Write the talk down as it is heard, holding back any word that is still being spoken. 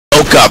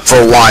spook up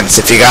for once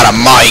if you got a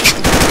mic.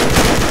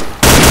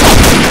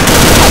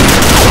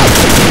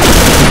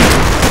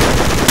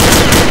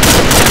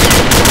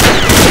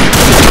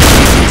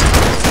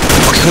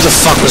 Okay, who the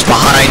fuck was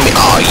behind me?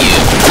 Oh, you.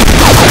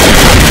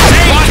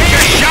 Watch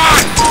your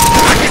shot!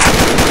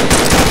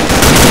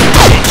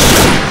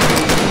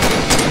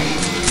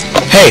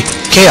 Hey,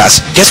 Chaos,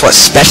 guess what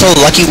special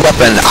lucky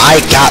weapon I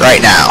got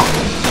right now?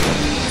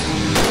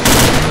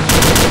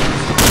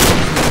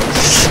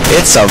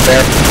 It's a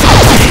very...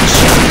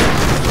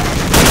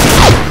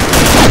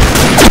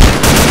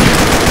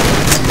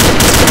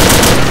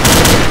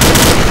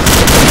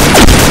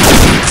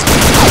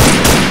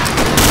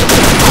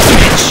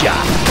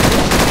 Headshot.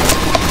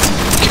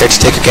 Care to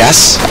take a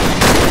guess?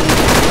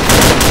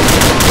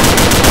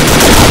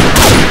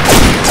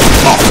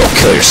 Oh, go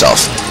kill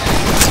yourself.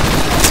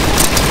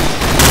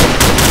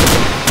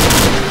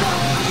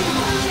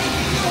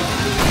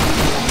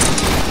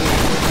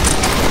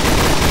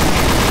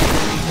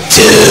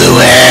 Do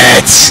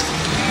it!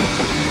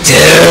 Do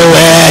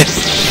it!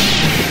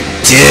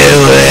 Do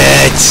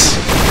it!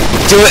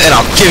 Do it and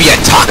I'll give you a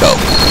taco!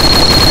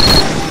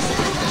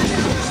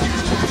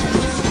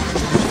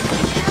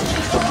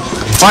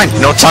 Fine,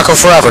 no taco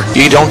forever.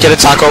 You don't get a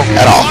taco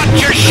at all.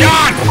 Watch your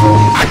shot!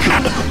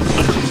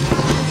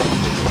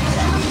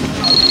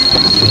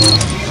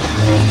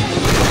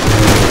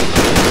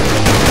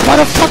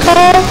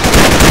 Motherfucker!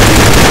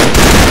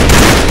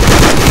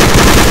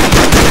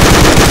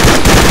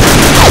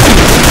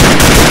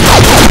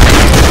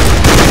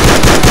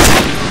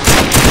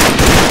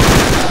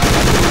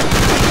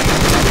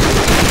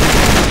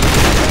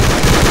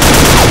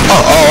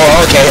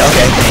 Oh, okay.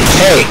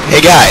 Hey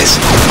guys,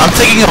 I'm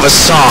thinking of a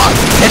song.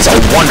 It's a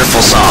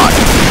wonderful song.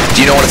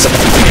 Do you know what it's about?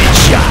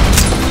 Headshot.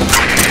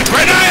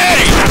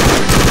 Grenade!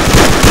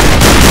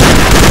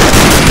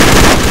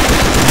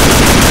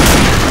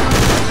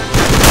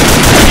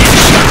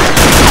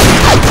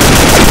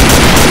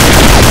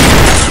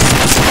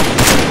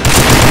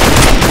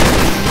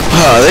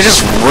 Oh, they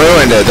just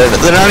ruined it.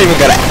 They're not even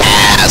gonna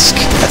ask.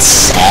 That's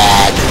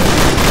sad.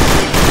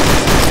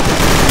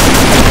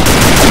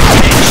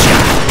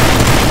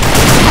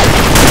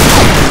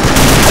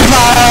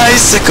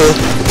 Bicycle,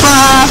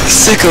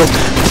 bicycle,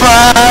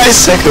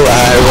 bicycle.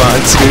 I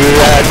want to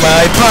ride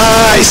my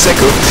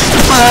bicycle,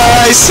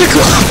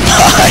 bicycle,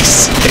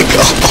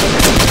 bicycle.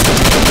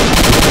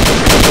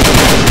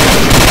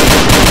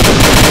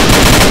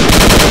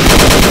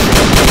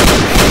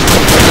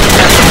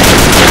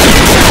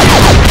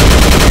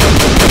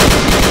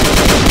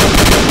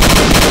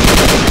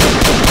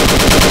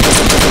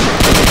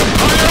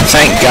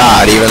 Thank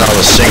God, even though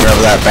the singer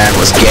of that band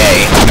was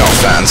gay. No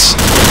offense.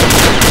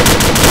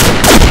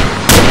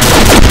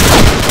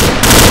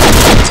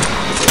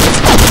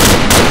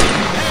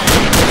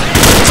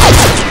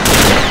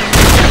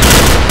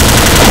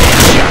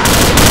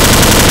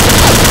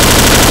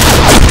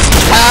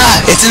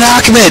 It's an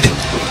Ahmed!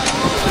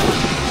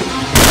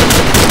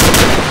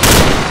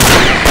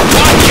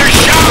 Watch your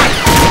shot!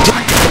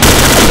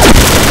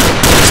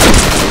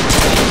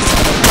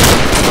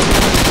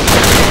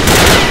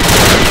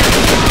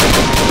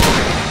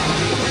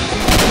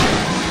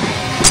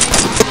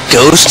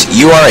 Ghost,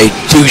 you are a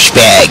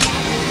douchebag.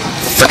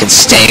 Fucking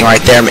staying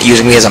right there,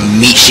 using me as a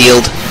meat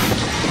shield.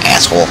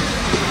 Asshole.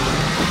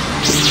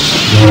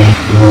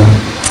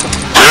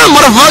 Ah,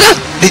 motherfucker!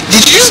 Did you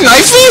just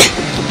knife me?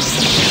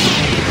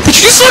 Did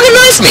you just fucking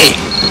knife me?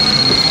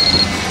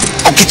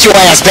 I'll get your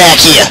ass back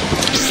here.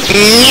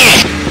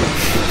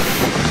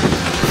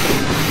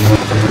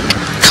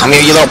 Come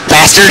here, you little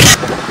bastard.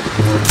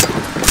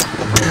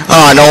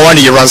 Oh, no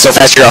wonder you run so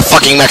fast. You're a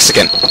fucking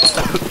Mexican.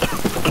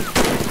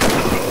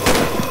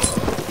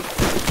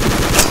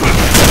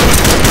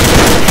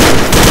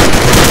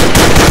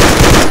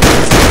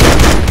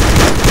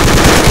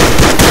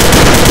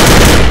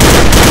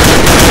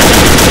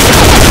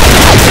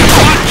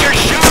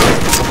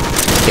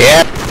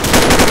 Yeah.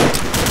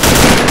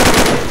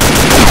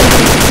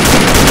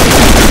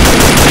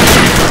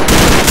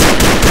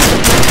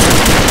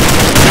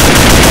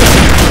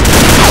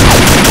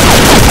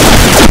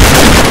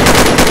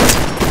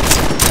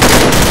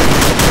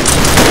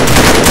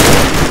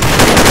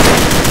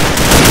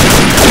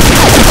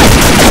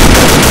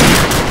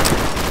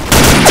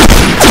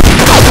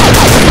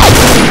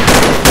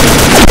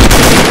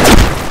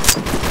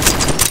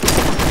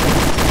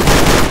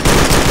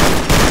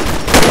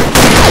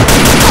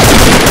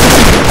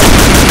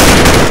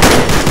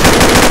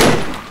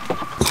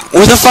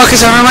 Where the fuck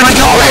is everyone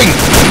going?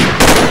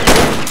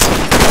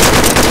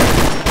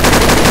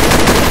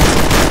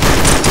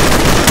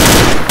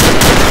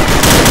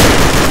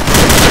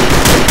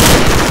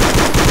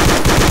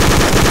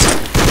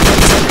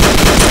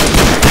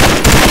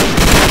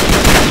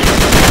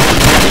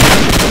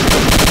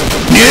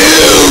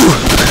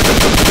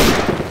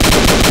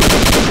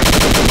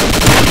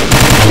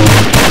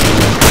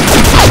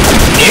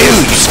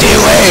 You stay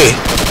away!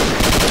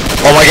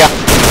 Oh my god!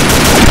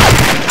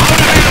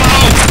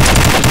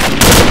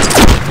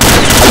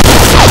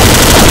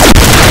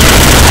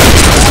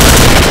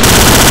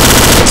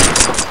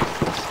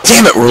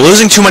 Damn it, we're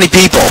losing too many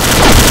people.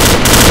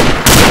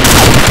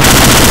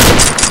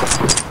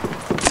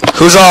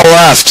 Who's all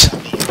left?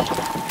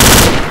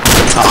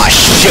 Aw,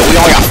 shit, we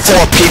only got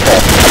 4 people.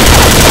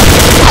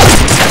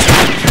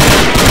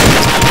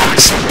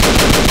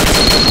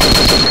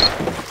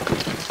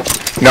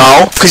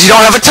 No, because you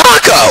don't have a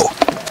taco!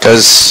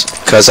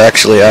 Because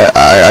actually,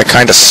 I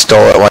kind of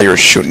stole it while you were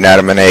shooting at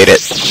him and ate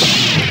it.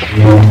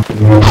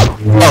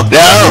 Oh,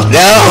 no!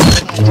 No!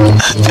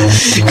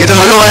 Get the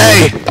fuck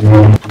away!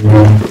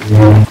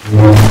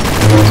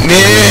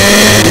 Nah.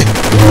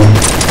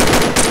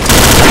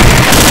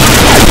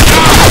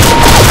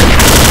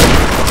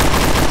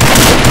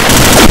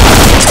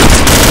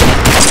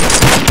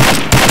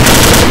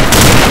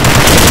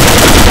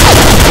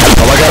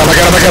 Oh my god, oh my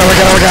god, oh my god, oh my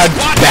god, oh my god!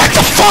 Back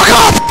the fuck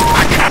up!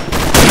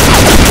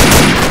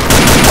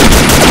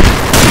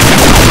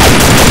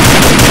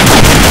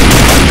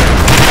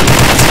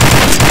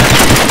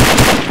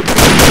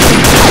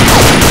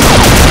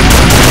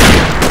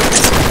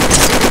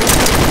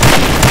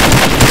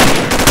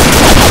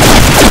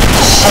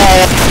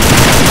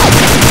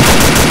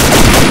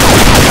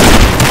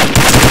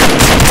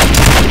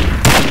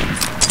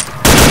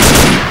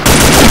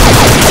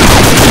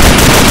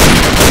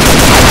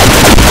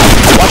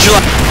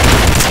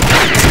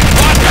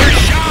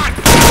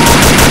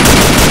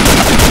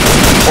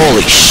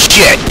 Holy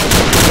shit!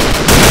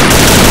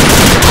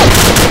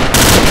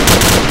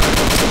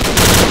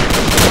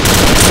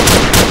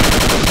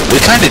 We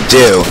kinda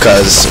do,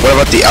 cause what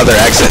about the other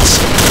exits?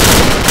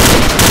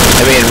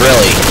 I mean,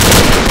 really.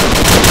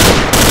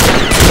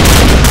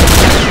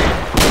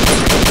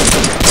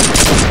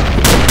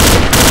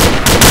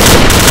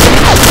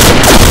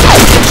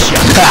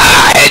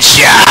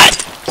 Headshot!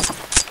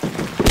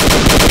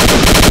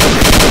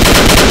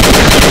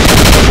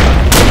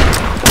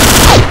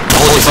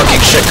 Holy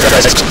fucking shit,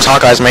 guys.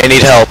 Hawkeyes may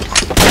need help.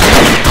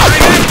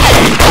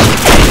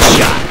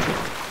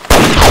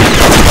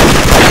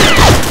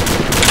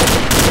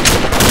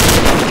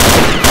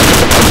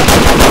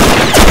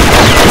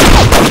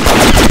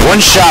 One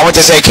shot with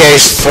this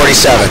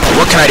AK-47.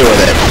 What can I do with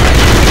it?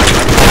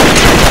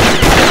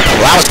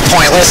 Well, that was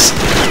pointless.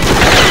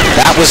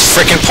 That was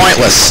freaking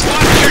pointless.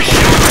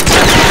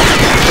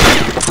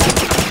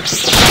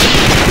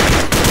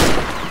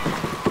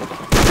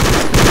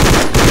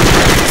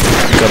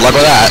 Good luck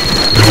with that.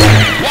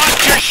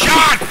 Watch your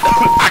shot!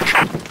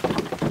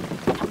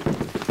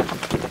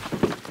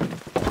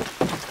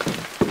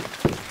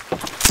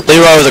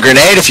 Leroy with a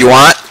grenade if you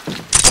want.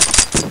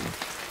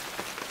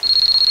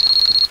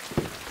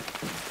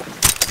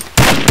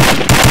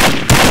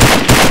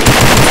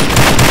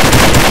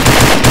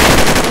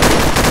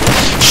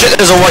 Shit,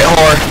 there's a white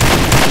whore.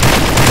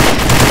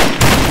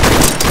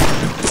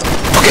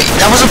 Okay,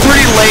 that was a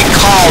pretty late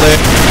call, dude.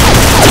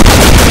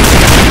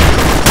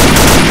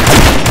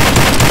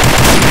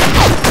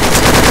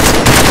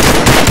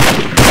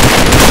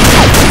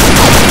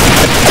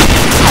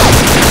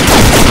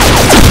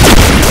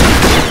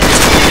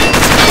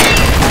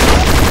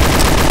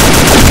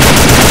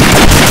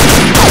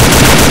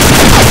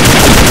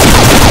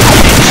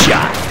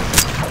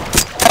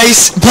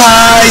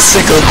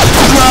 Bicycle,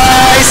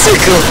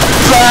 bicycle,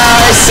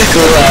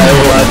 bicycle, I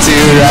want to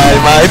ride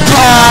my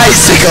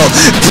bicycle,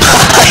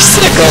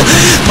 bicycle,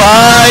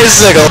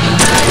 bicycle.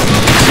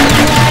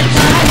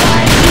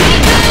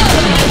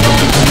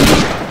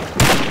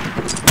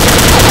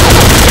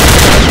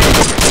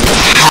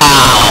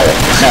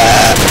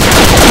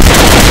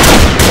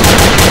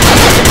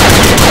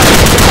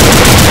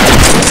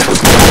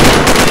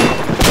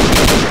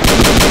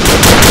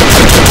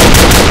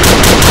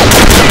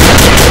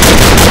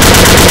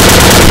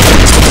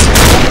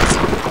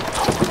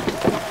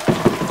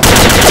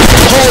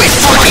 Holy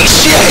fucking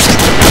shit!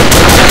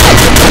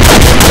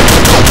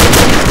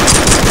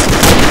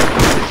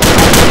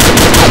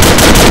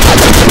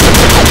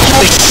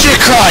 Holy shit,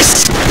 Christ!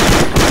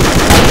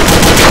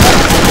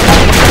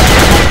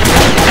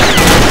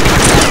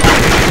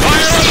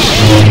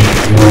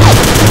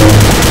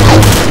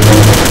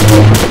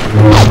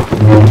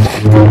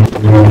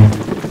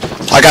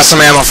 I got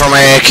some ammo for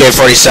my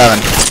AK-47.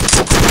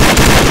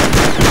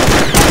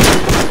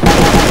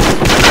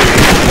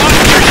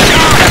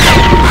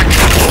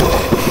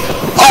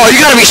 Oh, you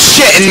gotta be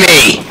shitting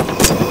me!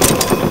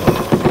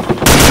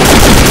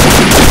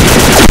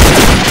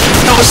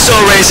 That was so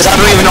racist, I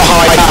don't even know how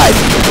I died.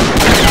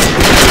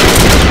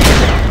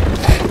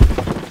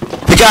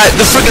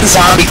 The freaking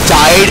zombie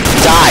died,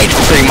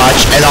 pretty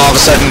much, and all of a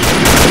sudden,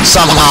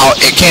 somehow,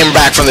 it came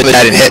back from the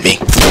dead and hit me.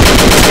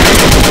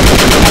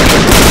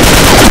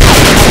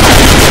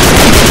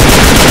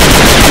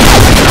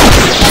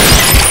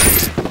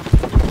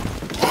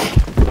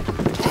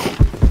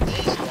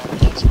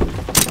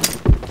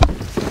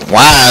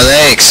 Wow,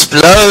 they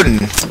exploding.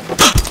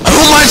 Who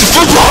likes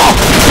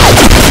football?